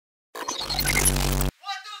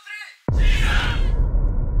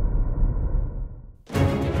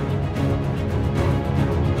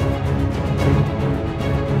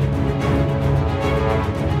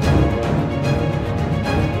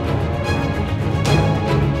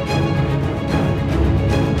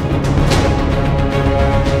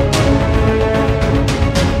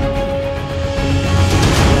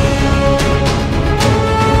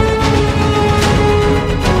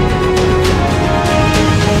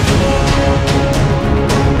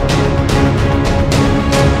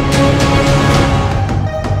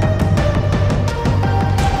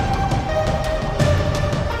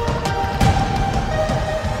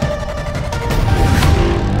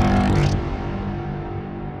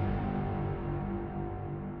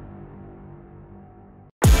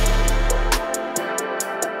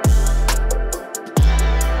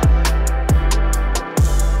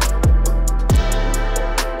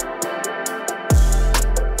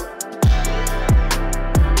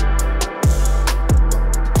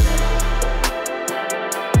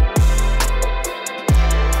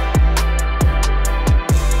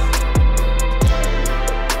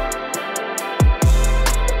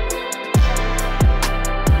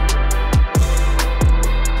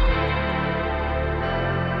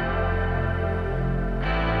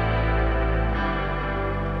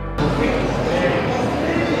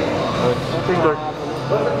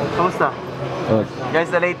Guys,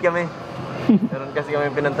 na-late kami. Meron kasi kami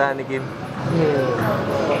pinantahan ni Kim.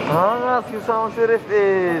 Hangas, kasama si Ref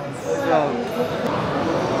Eds.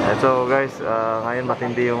 So guys, ngayon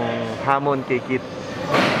matindi yung hamon kay Kit.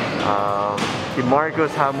 Si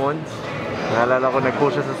Marcos Hamon. Naalala ko,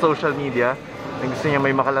 nag-post siya sa social media na gusto niya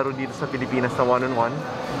may makalaro dito sa Pilipinas na 1-on-1.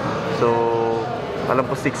 So, alam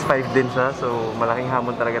ko 6'5 din siya. So, malaking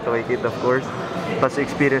hamon talaga to kay Kit, of course. Plus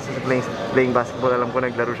experience sa playing basketball, alam ko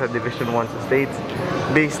naglaro siya Division 1 sa States.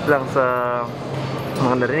 Based lang sa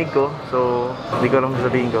mga narinig ko. So, hindi ko alam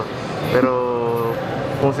sasabihin ko. Pero,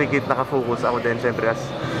 kung si Kit nakafocus, ako din syempre as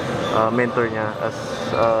mentor niya, as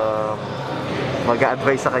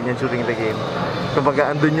mag-a-advise sa kanya during the game.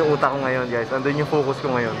 Kumbaga, andun yung utak ko ngayon, guys. Andun yung focus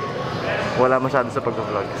ko ngayon. Wala masyado sa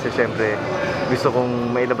pag-vlog. Kasi syempre, gusto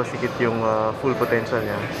kong mailabas si Kit yung full potential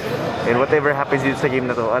niya. And whatever happens dito sa game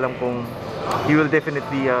na to, alam kong he will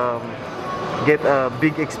definitely get a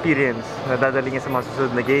big experience na dadali niya sa mga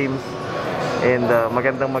susunod na games. And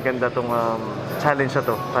maganda tong challenge na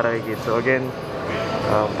to para kay Kit. So again,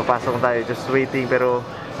 papasok tayo, just waiting. Pero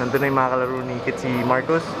nandun na yung mga kalaro ni Kit, si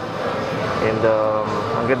Marcos. And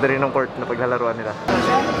ang ganda rin ng court na paglalaruan nila.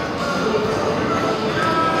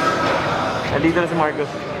 Nandito na si Marcos.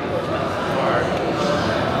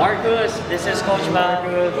 Marcos, this is Coach Bang.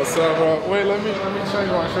 What's up, bro? Wait, let me change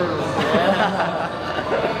my shirt.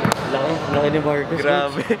 Laki ni Marcos.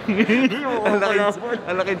 Grabe.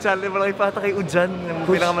 Ang laking challenge, malaki pata kay Ujan, yung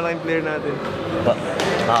pinakamalaking player natin.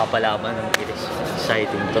 Makapalaban ng Kiris.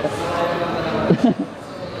 Exciting to.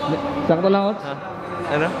 Sakto lang ako.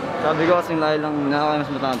 Ano? Sabi ko kasing lahi lang nakakaya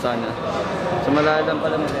mas matangan sa kanya. So malahi lang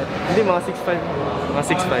pala malit. Hindi, mga 6'5". Mga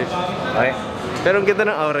 6'5". Okay. Pero ang ganda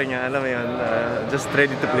ng aura niya, alam mo yun, just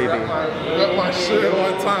ready to play the game. Got my shit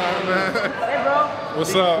one time, man. Hey bro.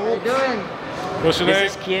 What's up? How you doing? What's your name?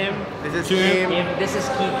 This is Kim. This is Kim. Kim. This is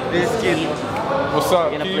Keith. This is Kid. What's up,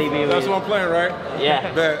 Gonna Keith? play me That's with- what I'm playing, right? Yeah.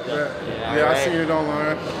 Bet. Yeah, I right. see it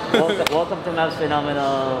online. Welcome to Mav's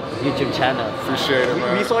Phenomenal YouTube channel. Appreciate it,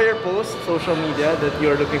 man. We saw your post, social media, that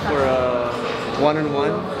you're looking for a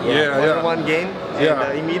one-on-one, Yeah. one-on-one game, and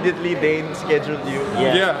Yeah. Immediately Dane scheduled you.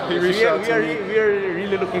 Yeah, he reached out to me. We are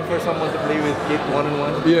really looking for someone to play with Kid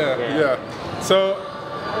one-on-one. Yeah. So,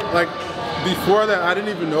 like, before that, I didn't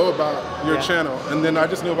even know about your channel, and then I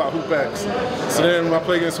just knew about HoopX. So then when I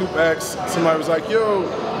played against HoopX, somebody was like, "Yo,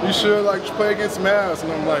 you should like play against Mavs," and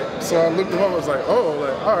I'm like, so I looked him up. I was like, "Oh,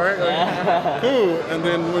 like all right, like, cool." And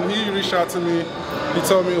then when he reached out to me, he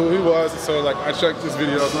told me who he was. So like I checked his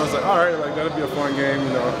videos, and I was like, "All right, like that'll be a fun game,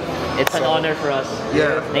 you know." It's an honor for us.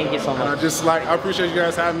 Yeah. Thank you so And I much. I appreciate you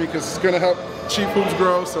guys having me because it's gonna help Chief Hoops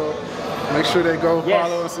grow. So make sure they go Yes.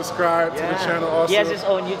 follow and subscribe to the channel also. He has his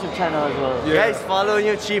own YouTube channel as well. Yeah. Guys, follow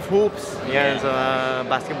nyo Chief Hoops. Yan, sa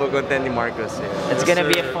basketball content ni Marcos. Yeah. It's gonna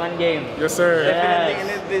be a fun game. Yes, sir. Definitely,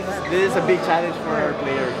 and this is a big challenge for our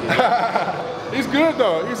player. He's good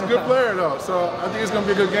though. He's a good player though. So I think it's gonna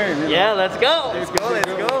be a good game. You know? Yeah, let's go. Let's go.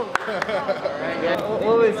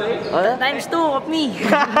 What was it? Times 2 of me.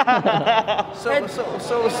 So.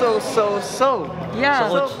 Yeah.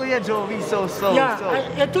 So, Kuya Joey, so. Yeah,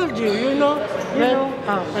 I told you, you know.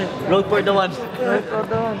 Road for the one.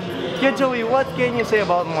 Kuya Joey, what can you say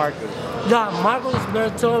about Marcos? Yeah, Marco is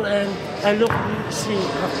very tall and I look, see.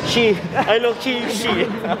 I look she.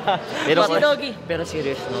 Pero, Si Doggy. pero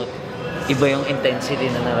serious note, iba yung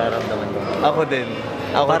intensity na nararamdaman ko. Ako din.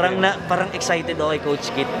 Parang excited ako kay Coach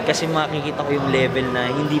Kit kasi makikita ko yung level na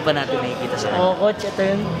hindi pa natin nakikita sa kanya. Oh, coach, ito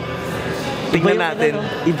yun. Tingnan natin.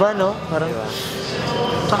 Iba no? Parang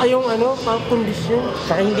Saka yung pang kondisyon.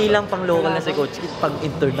 saka hindi lang pang local na si Coach Kit, pang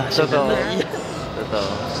international.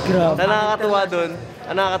 Totoo. Grabe.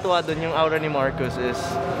 Ang nakakatuwa dun yung aura ni Marcos is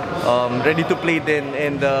ready to play din,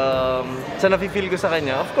 and sa nafe-feel ko sa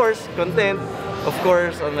kanya, of course, content, of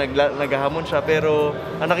course, naghahamon siya, pero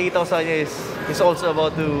ang nakikita ko sa kanya is he's also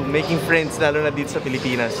about to making friends, lalo na dito sa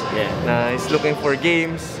Pilipinas. Yeah. Na he's looking for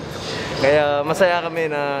games. Kaya masaya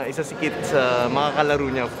kami na isa si Kit sa mga kalaro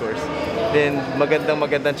niya, of course. Then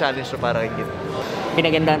magandang challenge siya para kay Kit.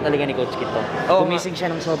 Pinagandaan talaga ni Coach Kit to. Oo, Gumising siya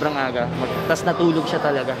ng sobrang aga, tas natulog siya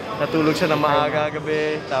talaga. Natulog siya ng maaga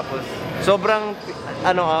gabi, tapos sobrang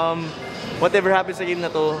whatever happens sa game na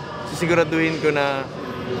to, sisiguraduhin ko na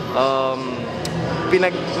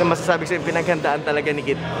masasabi ko sa'yo, pinaghandaan talaga ni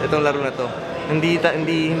Kit itong laro na to. Hindi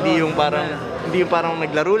yung parang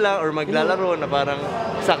naglaro lang or maglalaro na parang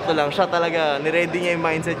sakto lang. Siya talaga, niready niya yung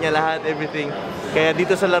mindset niya, lahat, everything. Kaya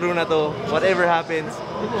dito sa laro na to, whatever happens,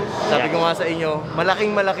 sabi ko nga sa inyo,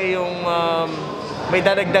 malaking-malaki yung may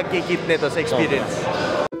dadagdag kay Kit nito sa experience.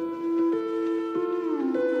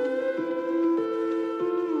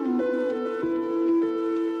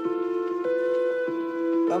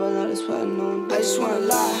 I just wanna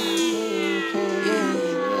lie. Yeah,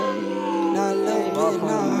 not a little bit,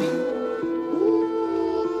 nah.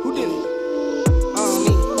 Who did it?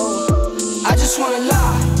 Me. I just wanna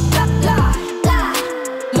lie. Lie.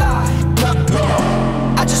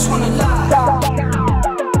 I just wanna lie.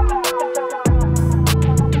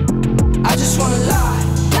 I just wanna lie.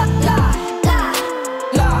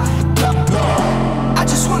 I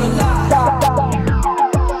just wanna lie.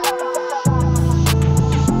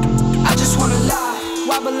 I just wanna lie.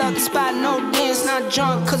 Wobble up the spot, no dance, not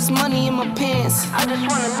drunk, cause money in my pants. I just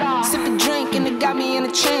wanna lie. Sip a drink and it got me in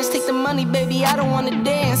a trance. Take the money, baby, I don't wanna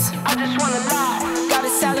dance. I just wanna lie. Got a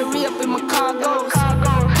salary up in my cargoes.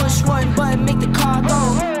 Push one button, make the car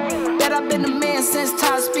go. Bet I've been a man since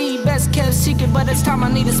top speed. Best kept secret, but it's time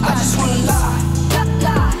I need a spot. I just wanna lie.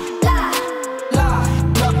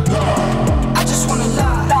 I just wanna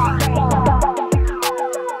lie.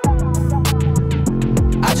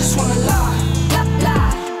 I just wanna lie.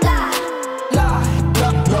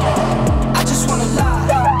 I just wanna lie.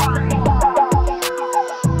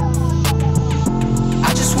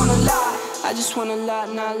 I just wanna lie. I just wanna lie,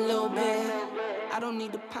 not a little bit. I don't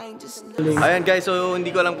need the pint, just a little. Ayan guys, so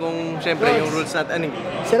hindi ko alam kung syempre yung rules natin.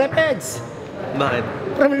 Si Repeds, Bakit?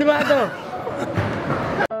 problemado.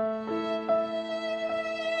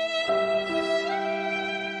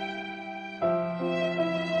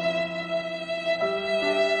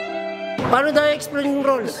 Paano daw i-explain yung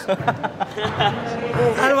rules?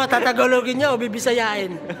 Ano ba, tatagalogin niya o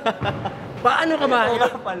bibisayain? Paano ka ba?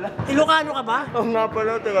 Ilocano ka ba? Oo nga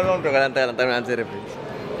pala, teka lang, tanong si Refits.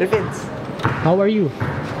 Refits, How are you?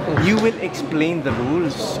 you will explain the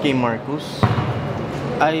rules kay Marcus.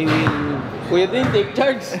 I will... Kuya din, take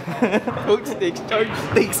charge. Coach takes charge.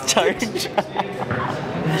 Takes charge.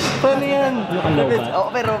 Paano yan? Refits,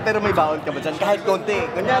 pero may baon ka ba dyan? Kahit konti.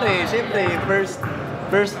 Kunyari, syempre, first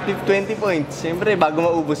 20 points. Syempre, bago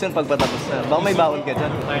maubos yan, pagpatapos na. Baka may baon ka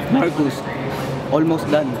dyan. Marcus, almost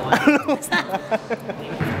done.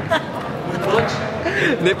 Coach?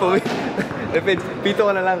 Hindi po. Pito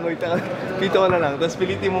ka na lang. Pito ka na lang. Tapos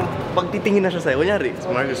pilitin mo, pag titingin na siya sa'yo. Kunyari,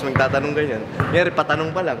 si Marcus magtatanong ganyan. Kunyari,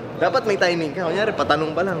 patanong pa lang. Dapat may timing ka. Kunyari,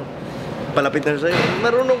 patanong pa lang. Palapit na siya sa'yo.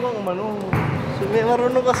 Marunong kang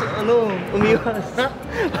marunong ka sa umiwas.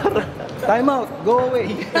 Time out, go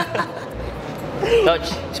away. Coach,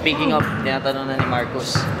 speaking of, tinatanong na ni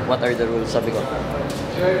Marcus, what are the rules? Sabi ko,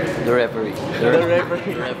 the referee. The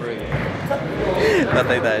referee. The referee.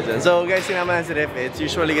 Patay tayo dyan. So guys, sinama na si Ref. It's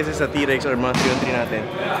usually kasi sa T-Rex or mga Q3 natin,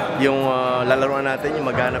 yung lalaroan natin, yung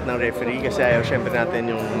maghanap ng referee. Kasi ayaw syempre natin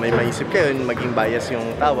yung may maisip kayo, yung maging bias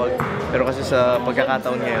yung tawag. Pero kasi sa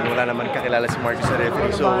pagkakataon ngayon, wala naman kakilala si Marcus sa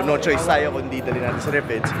referee. So no choice tayo kung di dali natin sa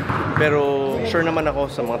Refeds. Pero sure naman ako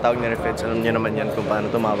sa mga tawag ni Refeds, alam niya naman yan kung paano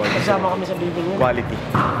tumawag. Kasama kami sa building yun. Quality.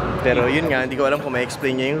 Pero yun nga, hindi ko alam kung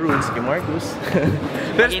ma-explain niya yung rules kay Marcus.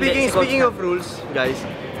 Pero speaking of rules, guys,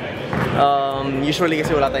 usually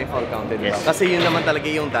kasi wala tayong foul counted, diba? Kasi yun naman talaga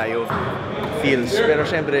yung tayo feels. Pero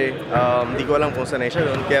syempre, hindi ko alam kung sanay siya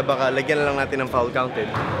doon. Kaya baka lagyan na lang natin ng foul counted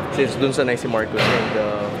since doon sanay si Marcus. And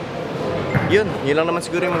yun lang naman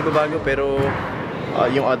siguro yung magbabago. Pero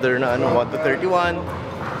yung other na 1 to 31,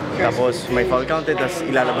 tapos may foul counted, tapos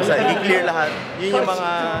ilalabas na, i-clear lahat. Yun yung mga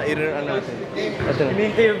natin. Ito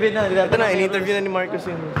na. In-interview na ni Marcus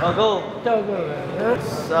yun. Oh, go.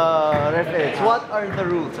 Refeds, what are the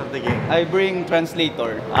rules of the game? I bring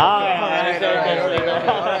translator. Alright,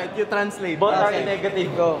 you translate. Both are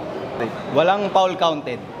negative ko. Walang foul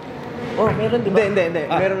counted. Oh, meron diba? Hindi.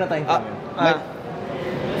 Meron na tayong comment.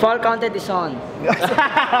 Foul counted is on.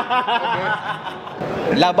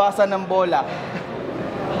 Labasan ng bola.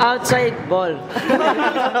 Outside ball.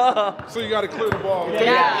 So you gotta clear the ball.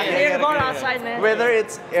 Yeah, clear the ball outside, man. Whether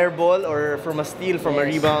it's air ball or from a steal, from a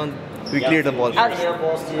rebound, we clear the ball first.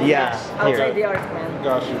 Yeah, Outside the here. arc, man.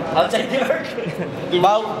 Got you. Outside the arc.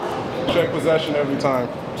 Check possession every time.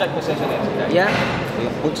 Check possession every time. Yeah.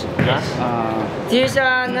 Coach. Here's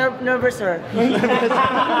a nervous, sir.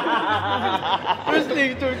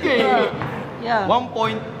 Translator ka Yeah. 1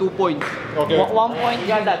 point, 2 points. Okay. 1 point.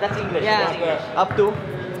 Yeah, that's English. Yeah. Up to?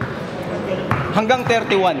 Hanggang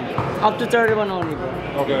 31. Up to 31 only, bro.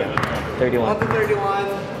 Okay. 31. Up to 31.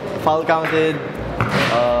 Foul counted.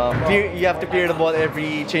 You have to clear the ball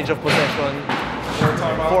every change of possession.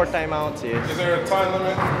 4 timeouts, yes. Is there a time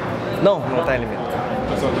limit? No time limit.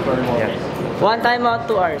 That's up to 31. Yeah. 1 timeout,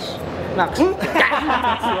 2 hours. Max. 2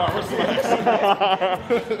 hours max.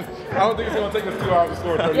 I don't think it's gonna take us 2 hours to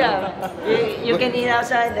score 30 Yeah, points. you can eat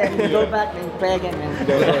outside and go back and play again, man.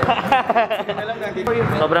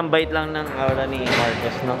 Sobrang bait lang ng aura ni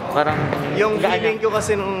Marcos, no? Parang Yung feeling ko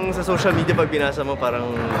kasi nung sa social media pag binasa mo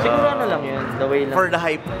parang siguro ano lang yun, the way lang. for the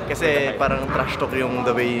hype kasi parang trash talk yung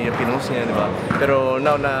the way niya pinost niya, di ba? Pero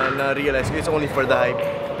now na-realize ko it's only for the hype.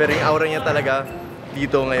 Pero yung aura niya talaga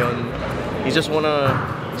dito ngayon, he just wanna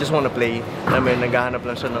play. Alam mo yun, naghahanap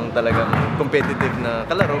lang siya ng talagang competitive na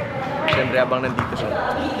kalaro. Siyempre habang nandito siya.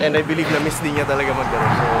 And I believe na miss din niya talaga maglaro.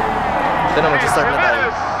 So, ito na, mag-start na tayo.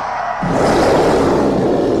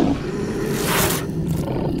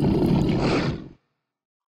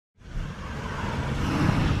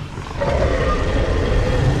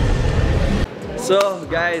 So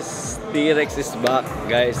guys, T-Rex is back.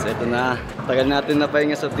 Guys, ito na. Tagal natin na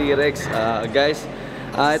pahinga sa T-Rex. Guys,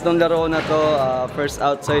 itong laro na to, first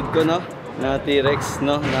outside ko, no? Na T-Rex,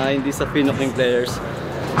 no? Na hindi sa Pinoking players.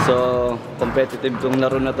 So, competitive tong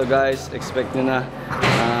laro na to, guys. Expect nyo na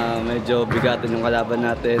medyo bigatin yung kalaban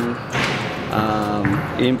natin.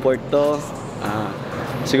 Import to.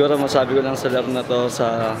 Siguro masabi ko lang sa laro na to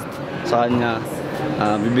sa kanya.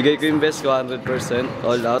 Bibigay ko yung best ko 100%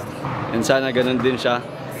 all out. And sana ganun din siya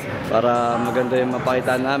para maganda yung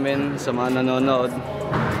mapakita namin sa mga nanonood.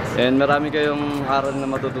 And marami kayong aral na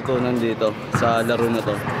matututunan dito sa laro na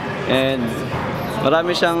to. And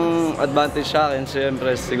marami siyang advantage sa akin,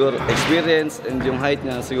 siyempre siguro experience and yung height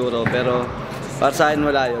niya siguro. Pero para sa akin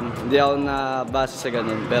wala yun. Hindi ako nabase sa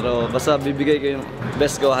ganun. Pero basta bibigay ko yung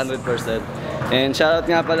best ko 100%. And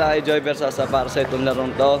shoutout nga pala kay Joy Versasa para sa itong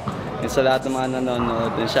larong to. And sa lahat ng mga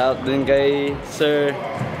nanonood. And shoutout din kay Sir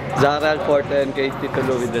Zara Alforte and kay Tito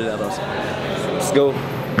Louie De La Rosa. Let's go.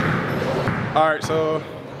 Alright, so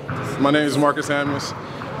my name is Marcus Hamons,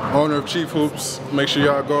 owner of Chief Hoops. Make sure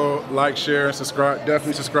y'all go like, share, and subscribe.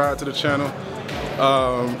 Definitely subscribe to the channel.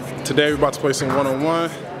 Today we're about to play some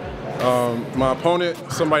one-on-one. My opponent,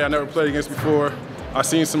 somebody I never played against before. I've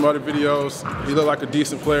seen some other videos. He looked like a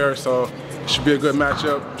decent player, so it should be a good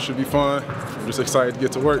matchup. Should be fun. I'm just excited to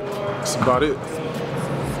get to work. That's about it.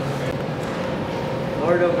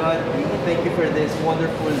 Lord of God, we thank you for this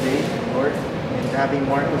wonderful day, Lord, and having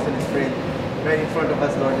Marcos and his friend right in front of us,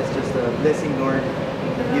 Lord, is just a blessing, Lord,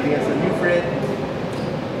 giving us a new friend.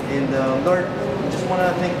 And Lord, we just want to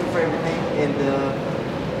thank you for everything, and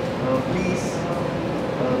please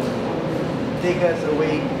take us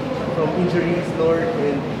away from injuries, Lord,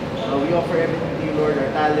 and we offer everything to you, Lord, our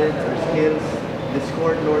talents, our skills, this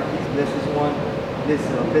court, Lord, please bless this one. This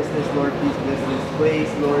business, Lord, please bless this place,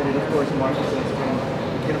 Lord, and of course Marcus and his friends,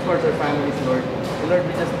 and of course our families, Lord. And Lord,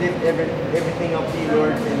 we just lift everything up to you,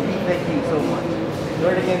 Lord, and we thank you so much.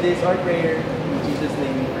 Lord, again, this is our prayer. In Jesus'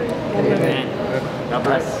 name we pray. Amen. God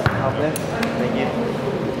bless. God bless. Thank you.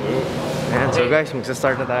 Ayan, so guys,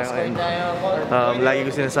 magsa-start na tayo. And, lagi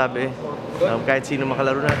ko sinasabi, kahit sino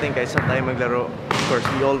makalaro natin, kahit saan tayo maglaro, of course,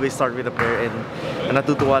 we always start with a prayer. And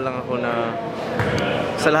natutuwa lang ako na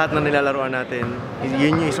sa lahat na nilalaroan natin,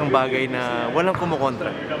 yun yung isang bagay na walang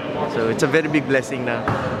kumukontra. So it's a very big blessing na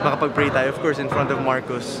makapag-pray tayo. Of course, in front of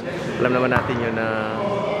Marcos, alam naman natin yun na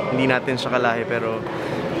hindi natin siya kalahi, pero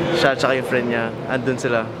siya at saka yung friend niya, andun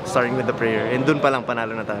sila, starting with the prayer. And dun pa lang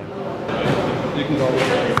panalo na tayo. You can go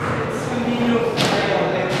away.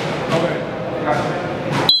 Okay.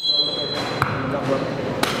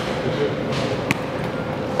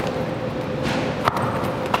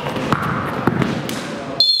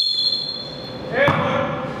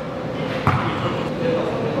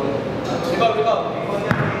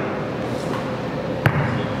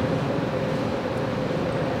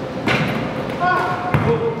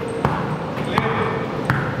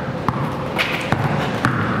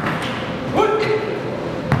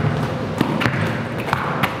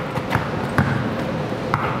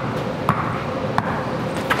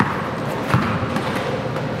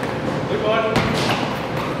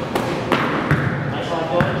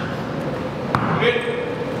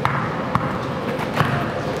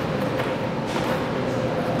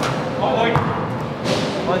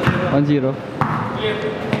 One zero.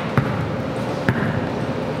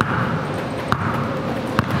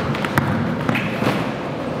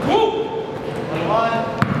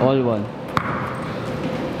 All one.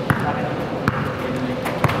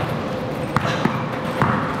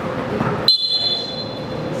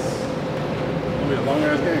 It'll be a long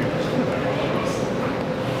ass game.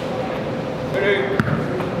 Let's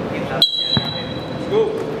go.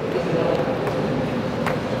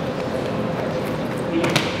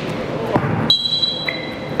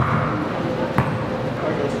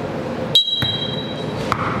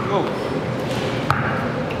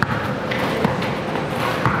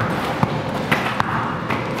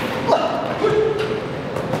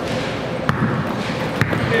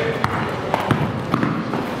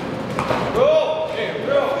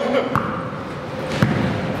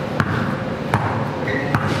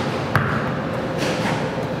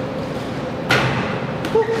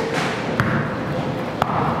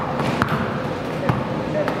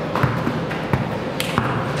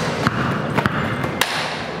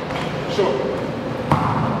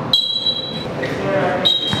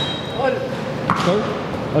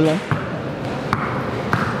 All one.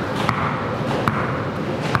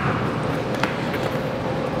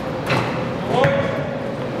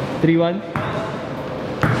 3-1.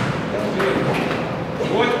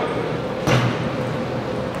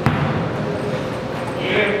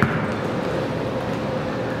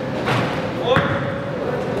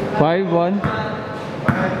 Five one.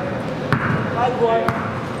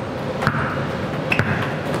 5-1.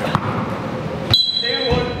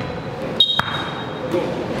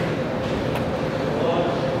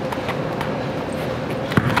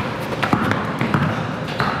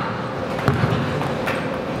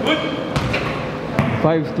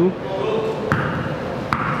 5-2.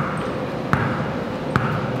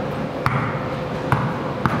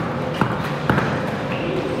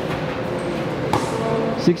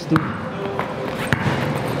 6-2.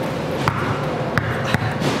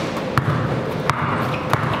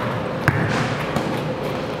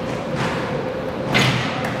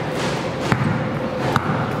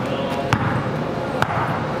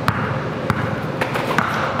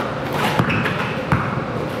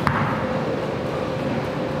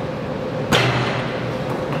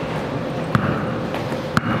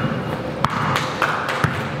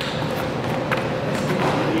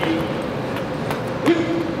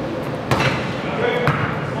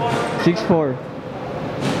 6-4.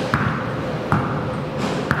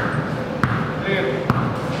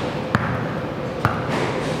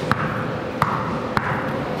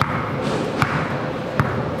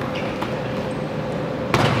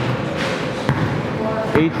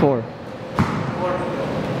 8-4.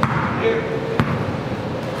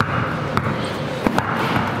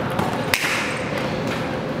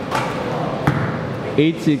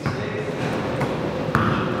 8-6.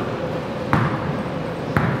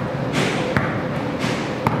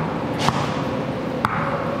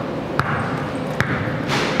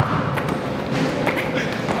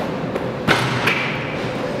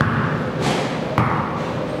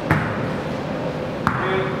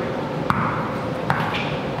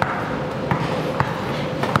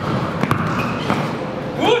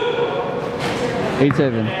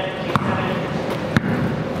 8-7.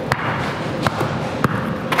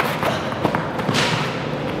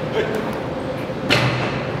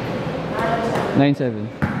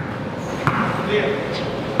 9-7.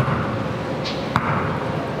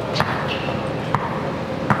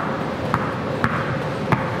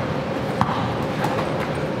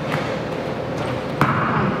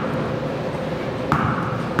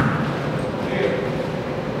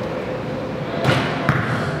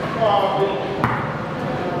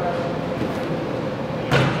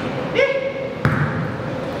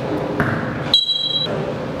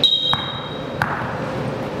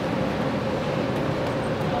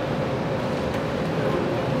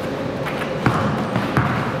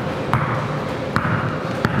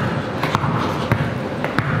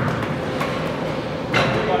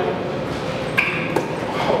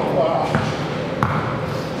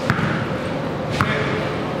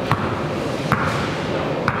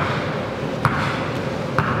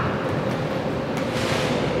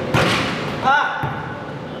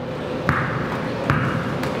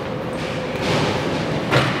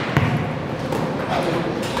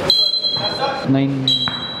 9.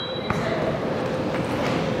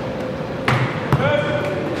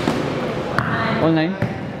 All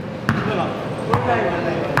 9.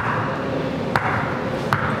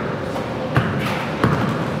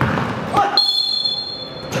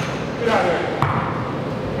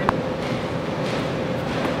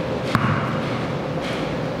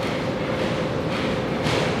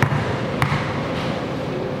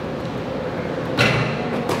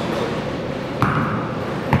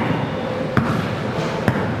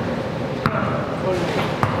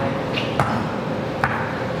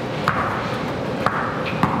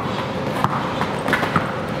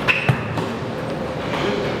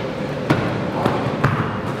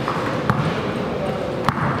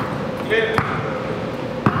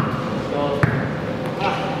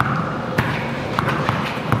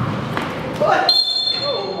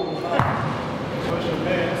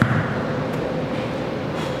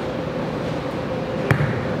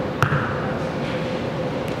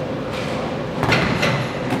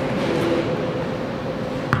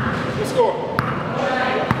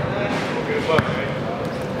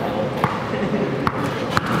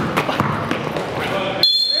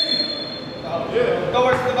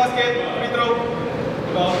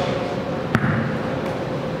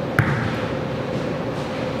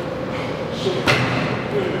 10-9.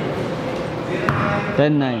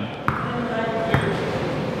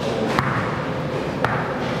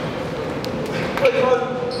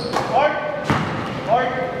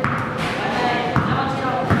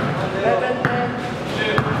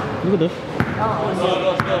 Look at this.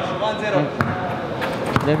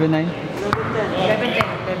 11-9.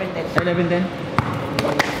 11-10.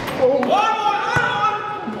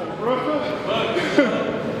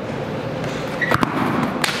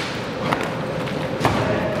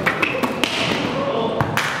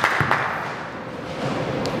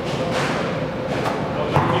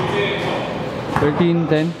 Thirteen,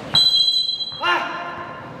 10.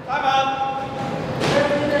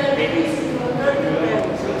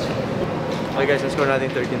 Okay guys, ang score natin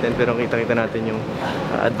 13-10 pero kita-kita natin yung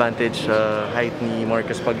advantage height ni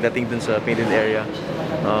Marcus pagdating dun sa painted area.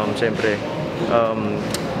 Siyempre,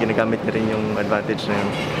 ginagamit niya rin yung advantage na yun.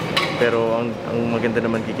 Pero ang maganda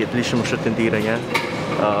naman kiki, at least shoot yung tira niya.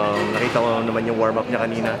 Nakita ko naman yung warm-up niya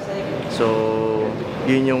kanina. So,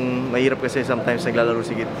 yun yung mahirap kasi sometimes naglalaro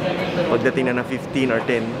sigit. Pagdating na ng 15 or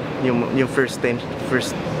 10, yung first 5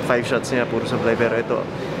 shots niya puro supply. Pero ito,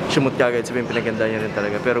 shoot kagad, sabihin pinaganda niya rin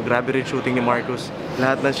talaga. Pero grabe rin shooting ni Marcus.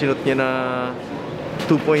 Lahat ng shoot niya na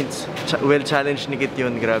 2 points, well challenged ni Kit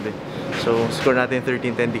yun, grabe. So, score natin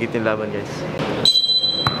 13-10, dikit yung laban guys.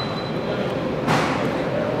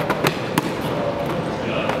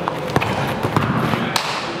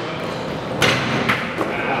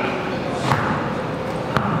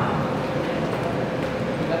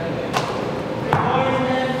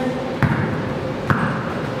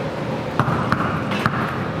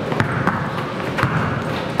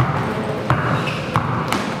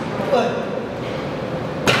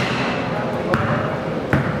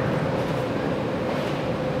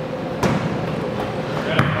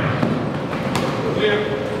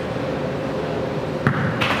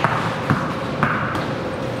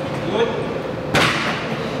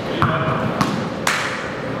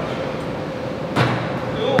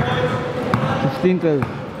 Fifteen, 12.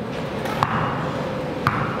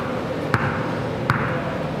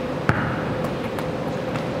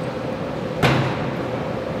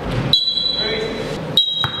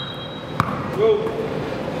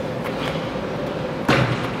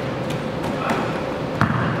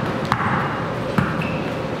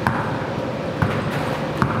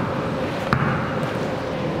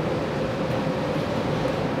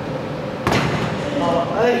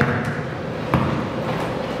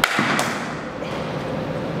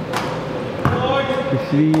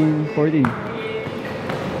 Fifteen, 14.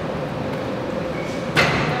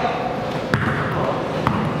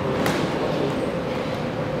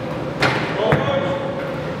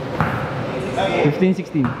 Fifteen,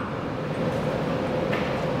 16.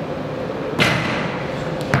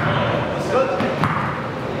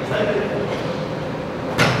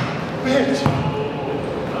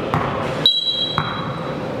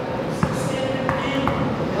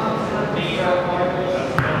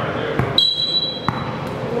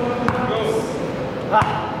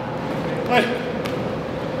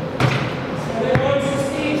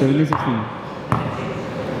 Seventeen, 16.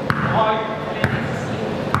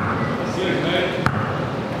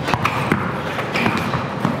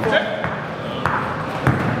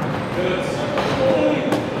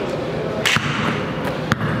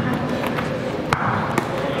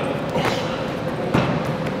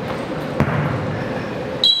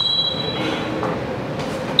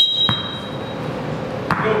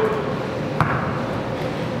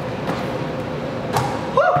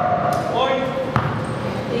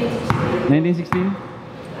 Nineteen, 16.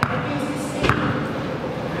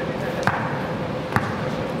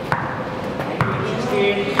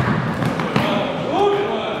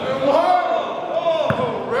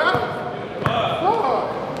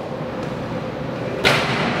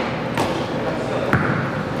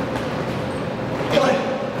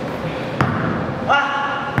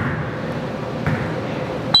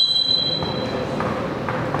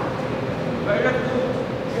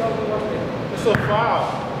 It's a foul.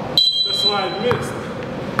 That's why I missed.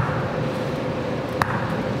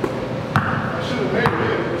 I should have made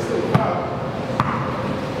it. It's still a foul.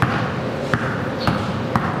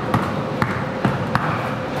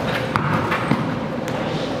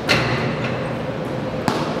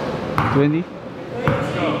 $20.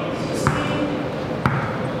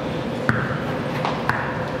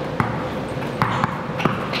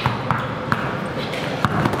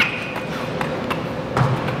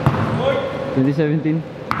 $20-17.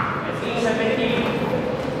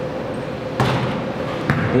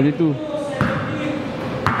 22.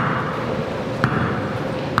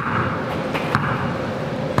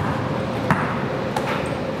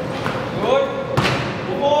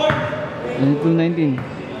 22-19.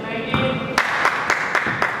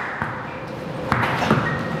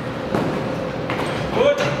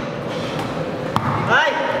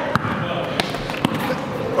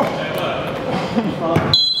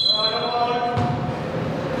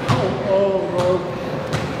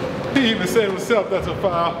 He even said himself that's a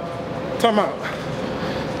foul. Time out.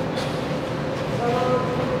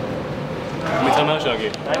 How many timeouts y'all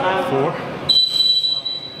get? 4.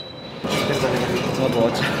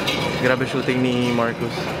 Grabe shooting ni Marcus.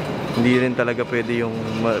 Hindi rin talaga pwede yung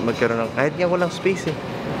magkaroon ng kahit nga walang space eh.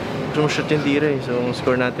 Shoot yung tira eh. So ang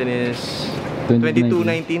score natin is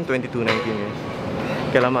 22-19, 22-19 guys.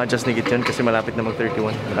 Kailangan ma-adjust ni Kit yun kasi malapit na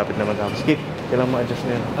mag-31. Malapit na mag-house. Kit, kailangan ma-adjust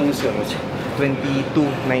na yun. Ano score, Coach?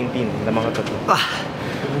 22-19 na mga tatlo.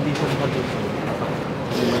 Hindi sa mga tatlo.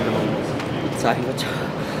 Sa akin, Coach.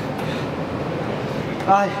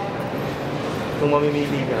 Ay! Kung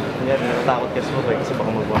mamimili ka, kanyari natatakot ka sa mabay kasi baka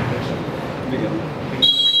mag-walk ka siya. Bigyan.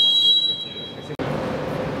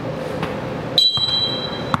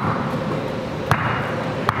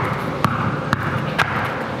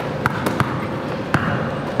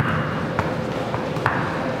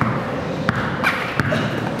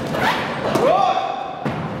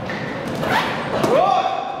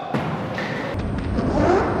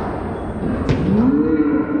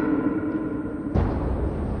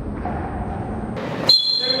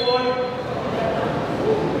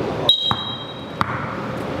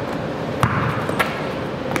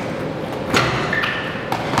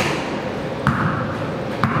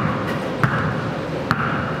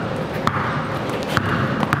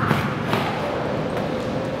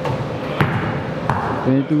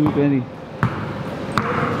 $22-20.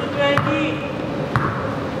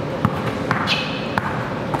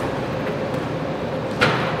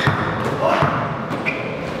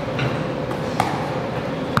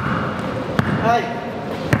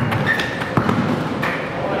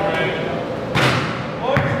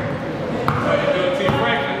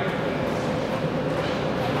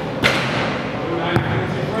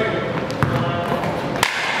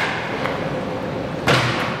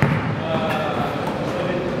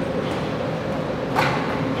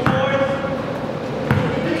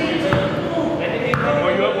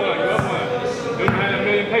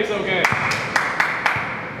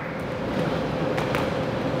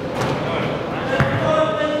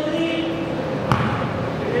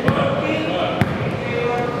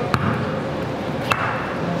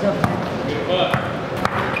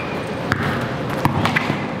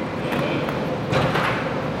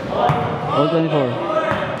 All 24.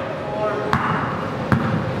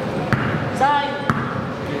 Side.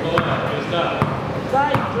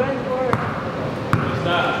 Side, 24.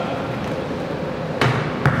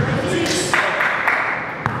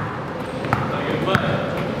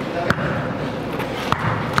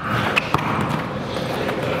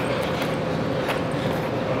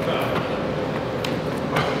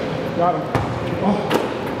 Got him. Oh.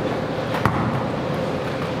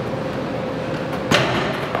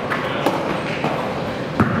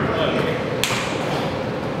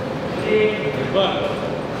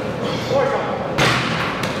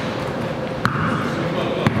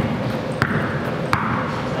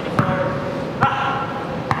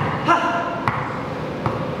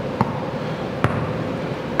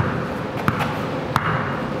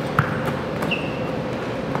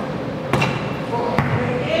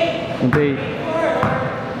 Okay.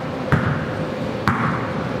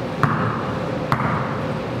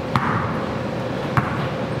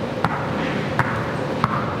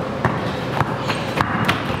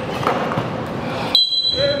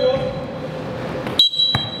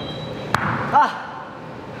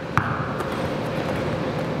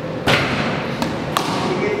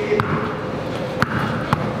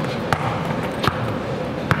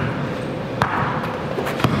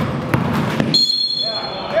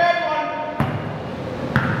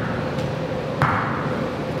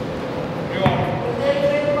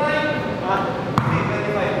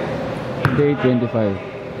 Day 25.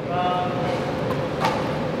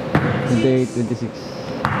 26.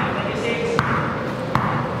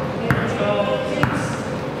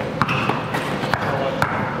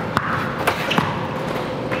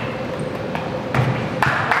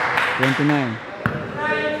 $29.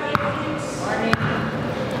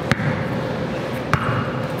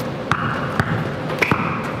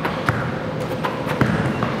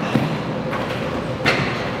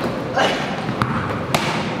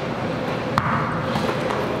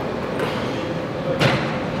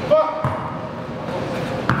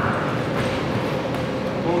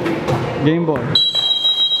 Game ball.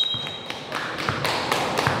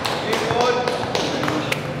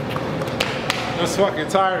 That's fucking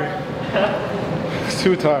tiring. It's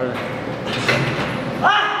too tired.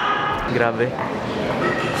 Grabe.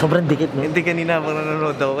 Sobrang dikit, no? Hindi kanina habang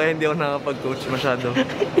nanonood ako, kaya hindi ako nakapag-coach masyado.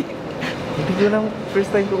 Hindi ko lang, first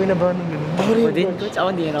time ko kinabahan ng ganun. Ako din. Coach, ako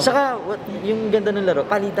hindi na. Saka, yung ganda ng laro,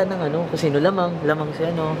 palitan ng ano, kung sino lamang si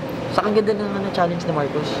ano. Saka ang ganda ng challenge ni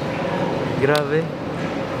Marcos. Grabe.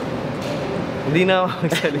 Hindi na ako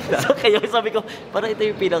magsalita. So, kaya sabi ko, parang ito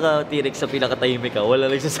yung pinaka-T-Rex sa pinaka-tahimik ka. Wala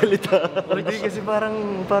nagsasalita. Hindi kasi parang,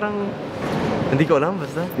 hindi ko alam,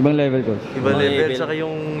 basta. Ibang level, coach. Ibang Ibang level, level. saka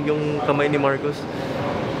yung kamay ni Marcos.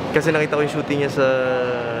 Kasi nakita ko yung shooting niya sa,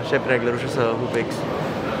 syempre naglaro siya sa Hoopex.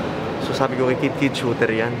 So sabi ko kay kid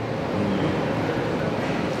shooter yan.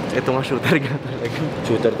 Ito nga shooter nga talaga.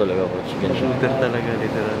 Shooter talaga, coach. Ganun siya. Shooter talaga,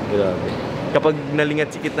 literal. Grabe. Kapag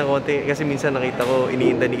nalingat sikit ng konti, kasi minsan nakita ko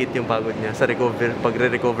iniinda-nikit yung pagod niya sa recover, pag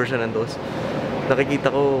re-recover siya ng dos.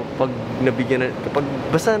 Nakikita ko pag nabigyan na, kapag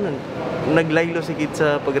basta naglaylo si kid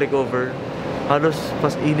sa pag-recover, halos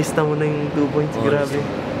pas ilista mo na yung 2 points. Grabe.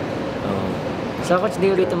 Sa coach, di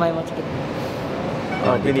ulit tumayo mo sakit.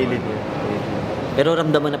 Pinilit niya. Pero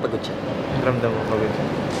ramdaman na pagod siya. Ramdam mo pagod siya.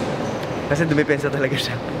 Kasi dumipensa talaga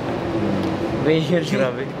siya.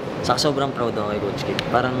 Grabe. Saka sobrang proud ako kay Coach Kid.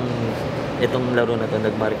 Parang itong laro na to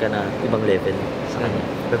nagmarka na ibang level sa kanya.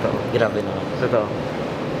 Totoo. Grabe naman.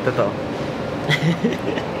 Totoo.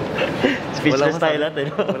 Speechless tayo lahat eh.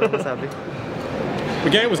 Wala masabi. The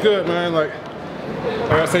game was good, man. Like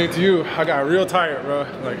I was saying to you, I got real tired, bro.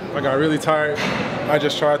 Like I got really tired. I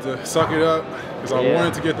just tried to suck it up because I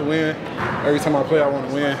wanted to get the win. Every time I play, I want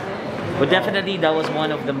to win. But definitely that was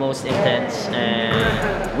one of the most intense, and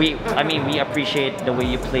we appreciate the way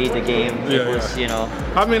you played the game. Yeah, It was, you know.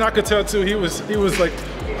 I mean, I could tell too. He was like,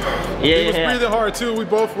 he was breathing hard too. We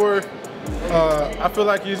both were. I feel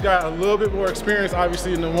like he's got a little bit more experience,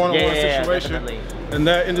 obviously, in the one-on-one situation, and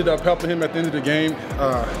that ended up helping him at the end of the game.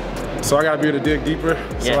 So I got to be able to dig deeper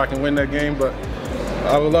so I can win that game. But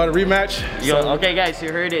I would love a rematch. Okay, guys, you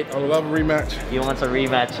heard it. I would love a rematch. He wants a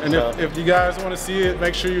rematch. And if you guys want to see it,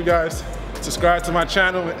 make sure you guys subscribe to my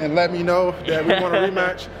channel and let me know that we want a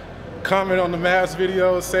rematch. Comment on the Mavs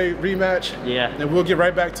video, say rematch. Yeah. And we'll get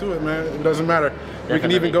right back to it, man. It doesn't matter. We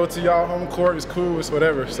can even go to y'all home court. It's cool. It's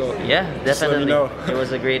whatever. So yeah, just let me definitely. know. It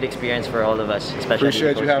was a great experience for all of us, especially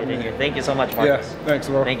Appreciate you Coach having Kid in me. here. Thank you so much, Marcus. Yeah, thanks,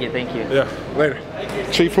 bro. Thank you. Yeah, later.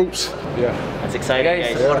 Chief Hoops. Yeah. That's exciting,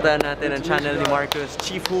 guys. Supportahan natin ang channel ni Marcus,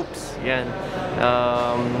 Chief Hoops. Yan.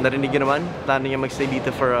 Narinig nyo naman, plano niya magstay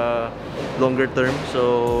dito for a longer term.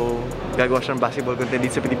 So, gagawa siya ng basketball content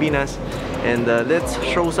dito sa Pilipinas. And let's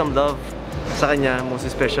show some love sa kanya, most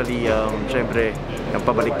especially, syempre,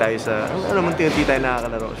 pabalik tayo sa, alam mo, unti-unti tayo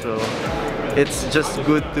nakakalaro. So, it's just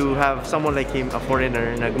good to have someone like him, a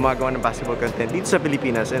foreigner, na gumagawa ng basketball content dito sa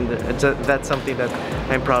Pilipinas. And that's something that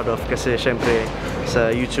I'm proud of kasi syempre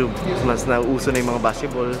sa YouTube mas nauuso na yung mga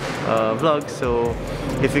basketball vlogs. So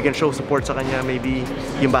if we can show support sa kanya, maybe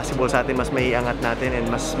yung basketball sa atin mas maiangat natin and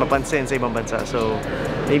mas mapansin sa ibang bansa. So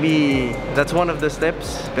maybe that's one of the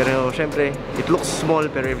steps. Pero syempre, it looks small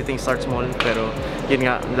pero everything starts small. Pero yun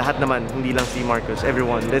nga, lahat naman, hindi lang si Marcus,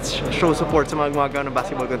 everyone. Let's show support sa mga gumagawa ng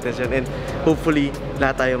basketball content and hopefully,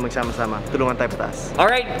 lahat tayo magsama-sama. Tulungan tayo pataas.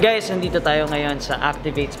 Alright guys, nandito tayo ngayon sa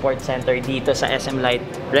IBA'T Sports Center dito sa SM Light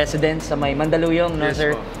Residence sa may Mandaluyong, no, Yes,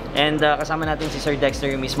 sir? po. And kasama natin si Sir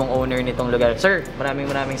Dexter, yung mismong owner nitong lugar. Sir,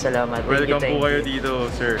 maraming salamat. Welcome Thank po you. kayo dito,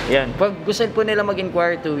 sir. Yan. Pag gusto po nila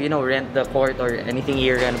mag-inquire to, you know, rent the court or anything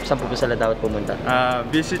here, saan po sila dapat pumunta?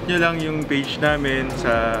 Visit nyo lang yung page namin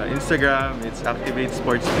sa Instagram, it's IBA'T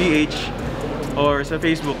Sports PH, or sa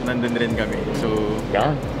Facebook, nandun rin kami. So,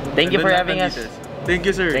 yeah. Thank you for having us. Thank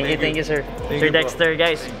you, sir. Thank you, sir. Thank Sir you po. Dexter,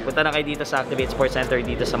 guys, punta na kayo dito sa IBA'T Sports Center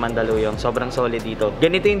dito sa Mandaluyong. Sobrang solid dito.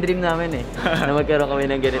 Ganito yung dream namin eh, na magkaroon kami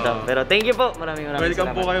ng ganito. Pero thank you po. Maraming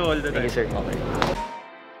Welcome salamat. po kayo all the time. Thank you, sir. Okay.